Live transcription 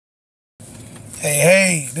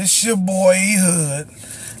Hey, this your boy Ehud.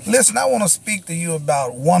 Listen, I want to speak to you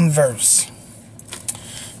about one verse.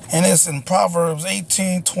 And it's in Proverbs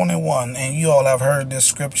 18:21. And you all have heard this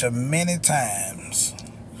scripture many times.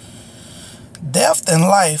 Death and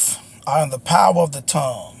life are in the power of the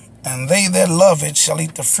tongue, and they that love it shall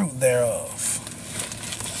eat the fruit thereof.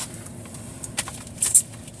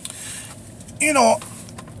 You know,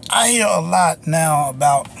 I hear a lot now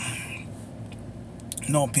about,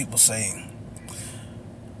 people saying,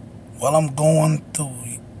 well, I'm going through,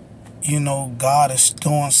 God is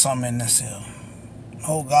doing something in this here.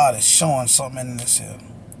 Oh, God is showing something in this here.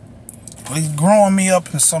 Well, he's growing me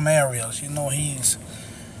up in some areas. He's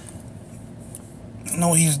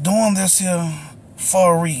doing this here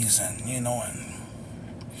for a reason,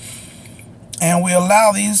 and we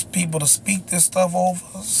allow these people to speak this stuff over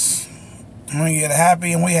us. And we get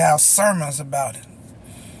happy and we have sermons about it.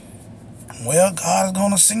 Well, God is going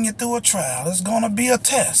to send you through a trial. It's going to be a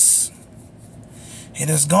test. It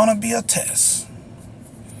is going to be a test.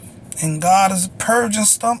 And God is purging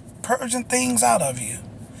things out of you,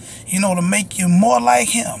 to make you more like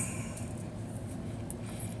Him.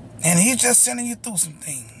 And He's just sending you through some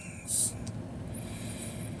things.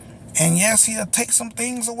 And yes, He'll take some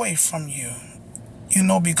things away from you,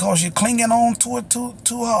 because you're clinging on to it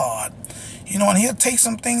too hard. And He'll take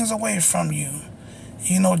some things away from you,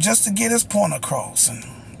 just to get His point across.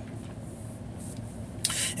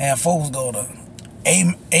 And folks go to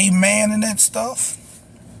amen and that stuff,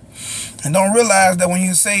 and don't realize that when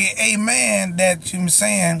you say amen, that you're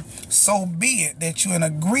saying so be it, that you're in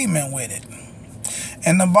agreement with it.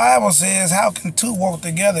 And the Bible says, how can two walk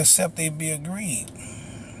together except they be agreed?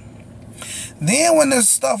 Then when this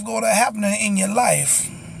stuff go to happening in your life,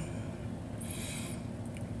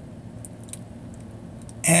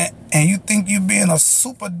 and you think you being a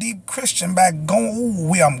super deep Christian by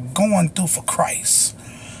going, I'm going through for Christ.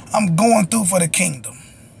 I'm going through for the kingdom.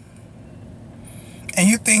 And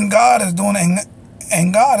you think God is doing it,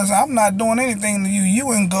 and God is, I'm not doing anything to you.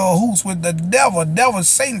 You in cahoots with the devil. Devil,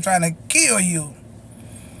 Satan trying to kill you.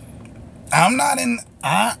 I'm not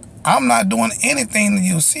doing anything to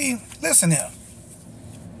you. See, listen here.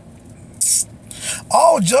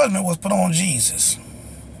 All judgment was put on Jesus.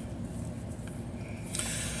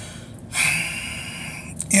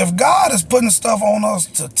 If God is putting stuff on us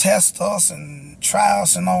to test us and try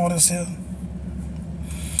us and all this here,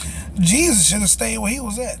 Jesus should have stayed where He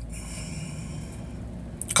was at.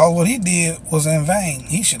 Because what He did was in vain.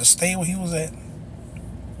 He should have stayed where He was at.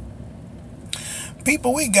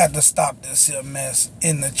 People, we got to stop this here mess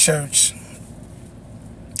in the church.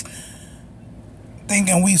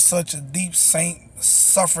 Thinking we such a deep saint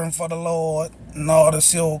suffering for the Lord and all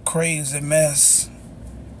this here old crazy mess.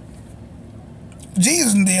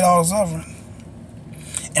 Jesus did all the suffering.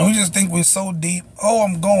 And we just think we're so deep. Oh,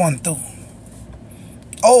 I'm going through.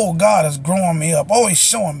 Oh, God is growing me up. Oh, He's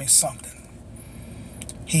showing me something.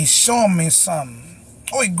 He's showing me something.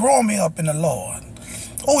 Oh, He's growing me up in the Lord.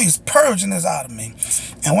 Oh, He's purging this out of me.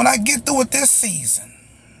 And when I get through with this season,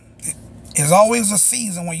 it's always a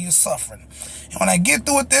season when you're suffering. And when I get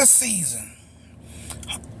through with this season,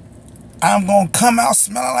 I'm going to come out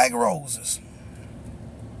smelling like roses.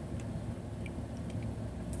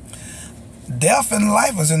 Death and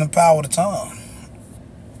life is in the power of the tongue.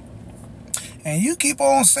 And you keep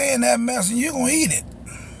on saying that mess and you're going to eat it.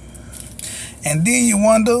 And then you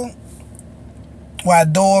wonder why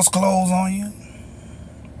doors close on you,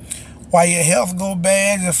 why your health go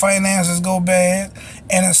bad, your finances go bad.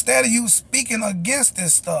 And instead of you speaking against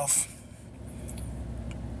this stuff,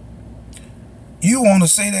 you want to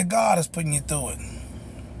say that God is putting you through it.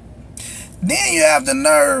 Then you have the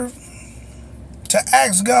nerve to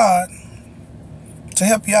ask God to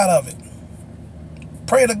help you out of it.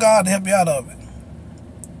 Pray to God to help you out of it.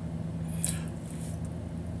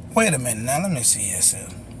 Wait a minute now, let me see this here.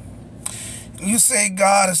 You say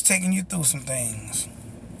God is taking you through some things.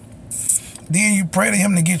 Then you pray to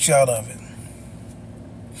Him to get you out of it.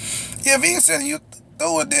 If He said you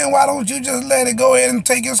through it, then why don't you just let it go ahead and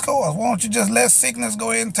take its course? Why don't you just let sickness go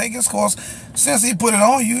ahead and take its course? Since He put it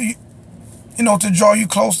on you, to draw you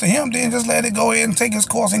close to Him, then just let it go ahead and take its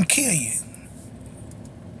course and kill you.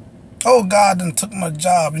 Oh, God done took my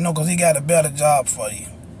job, because He got a better job for you.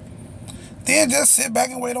 Then just sit back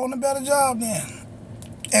and wait on a better job then.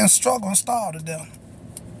 And struggle and starve to death.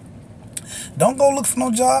 Don't go look for no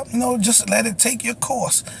job. Just let it take your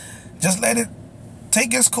course. Just let it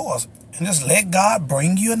take its course. And just let God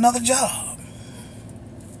bring you another job.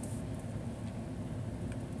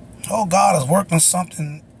 Oh, God is working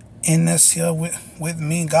something in this here with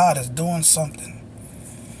me. God is doing something.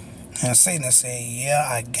 And Satan said, yeah,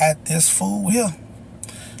 I got this fool here.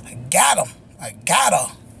 I got him. I got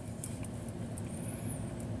her.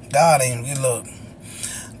 God ain't, look.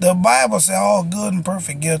 The Bible says all good and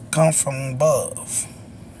perfect gift come from above.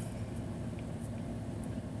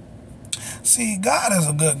 See, God is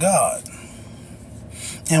a good God.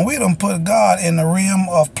 And we done put God in the realm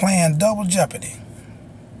of playing double jeopardy.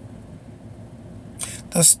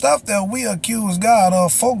 The stuff that we accuse God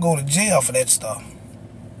of, folk go to jail for that stuff.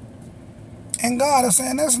 And God is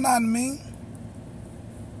saying, that's not me.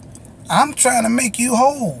 I'm trying to make you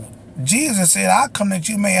whole. Jesus said, I come that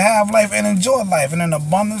you may have life and enjoy life, and in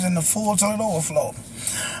abundance and the full till it overflow.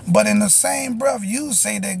 But in the same breath, you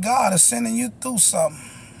say that God is sending you through something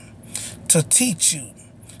to teach you,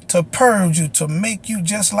 to purge you, to make you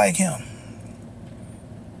just like him.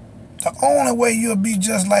 The only way you'll be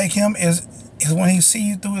just like him is when he see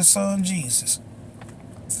you through his son Jesus.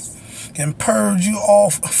 And purge you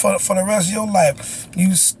off for the rest of your life.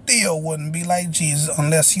 You still wouldn't be like Jesus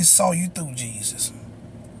unless he saw you through Jesus.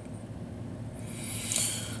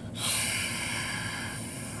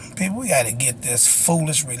 People, we got to get this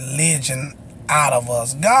foolish religion out of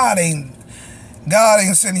us. God ain't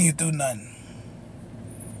sending you through nothing.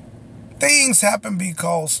 Things happen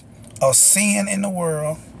because of sin in the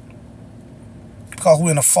world. Because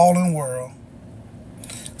we're in a fallen world.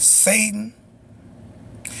 Satan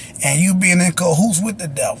and you being in cahoots with the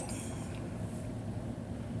devil.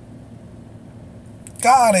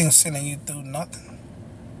 God ain't sending you through nothing.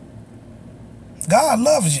 God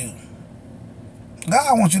loves you.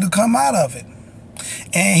 God wants you to come out of it.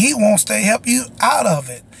 And he wants to help you out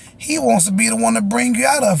of it. He wants to be the one to bring you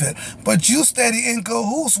out of it. But you steady in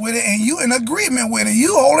cahoots with it and you in agreement with it.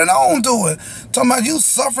 You holding on to it. Talking about you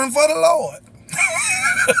suffering for the Lord.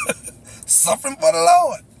 Suffering for the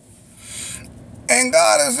Lord. And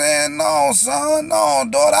God is saying, no, son, no,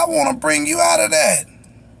 daughter, I want to bring you out of that.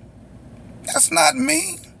 That's not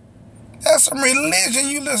me. That's some religion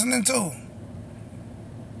you listening to.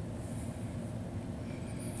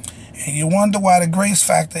 And you wonder why the grace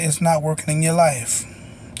factor is not working in your life.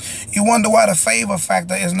 You wonder why the favor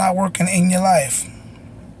factor is not working in your life.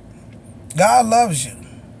 God loves you.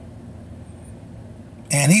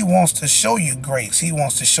 And he wants to show you grace. He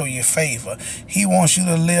wants to show you favor. He wants you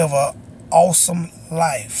to live an awesome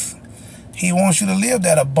life. He wants you to live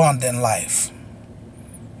that abundant life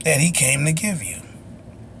that he came to give you.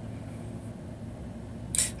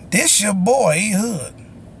 This your boy, Eryk,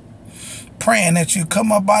 praying that you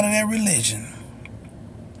come up out of that religion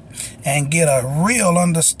and get a real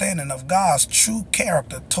understanding of God's true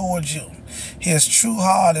character towards you. His true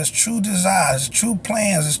heart, his true desires, his true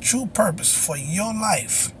plans, his true purpose for your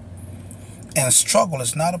life. And struggle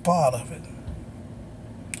is not a part of it.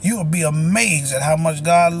 You will be amazed at how much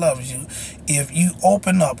God loves you if you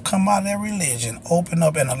open up, come out of that religion, open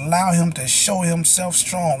up and allow him to show himself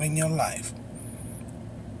strong in your life.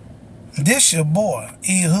 This your boy,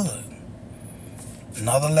 Eryk.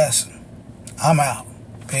 Another lesson. I'm out.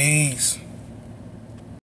 Peace.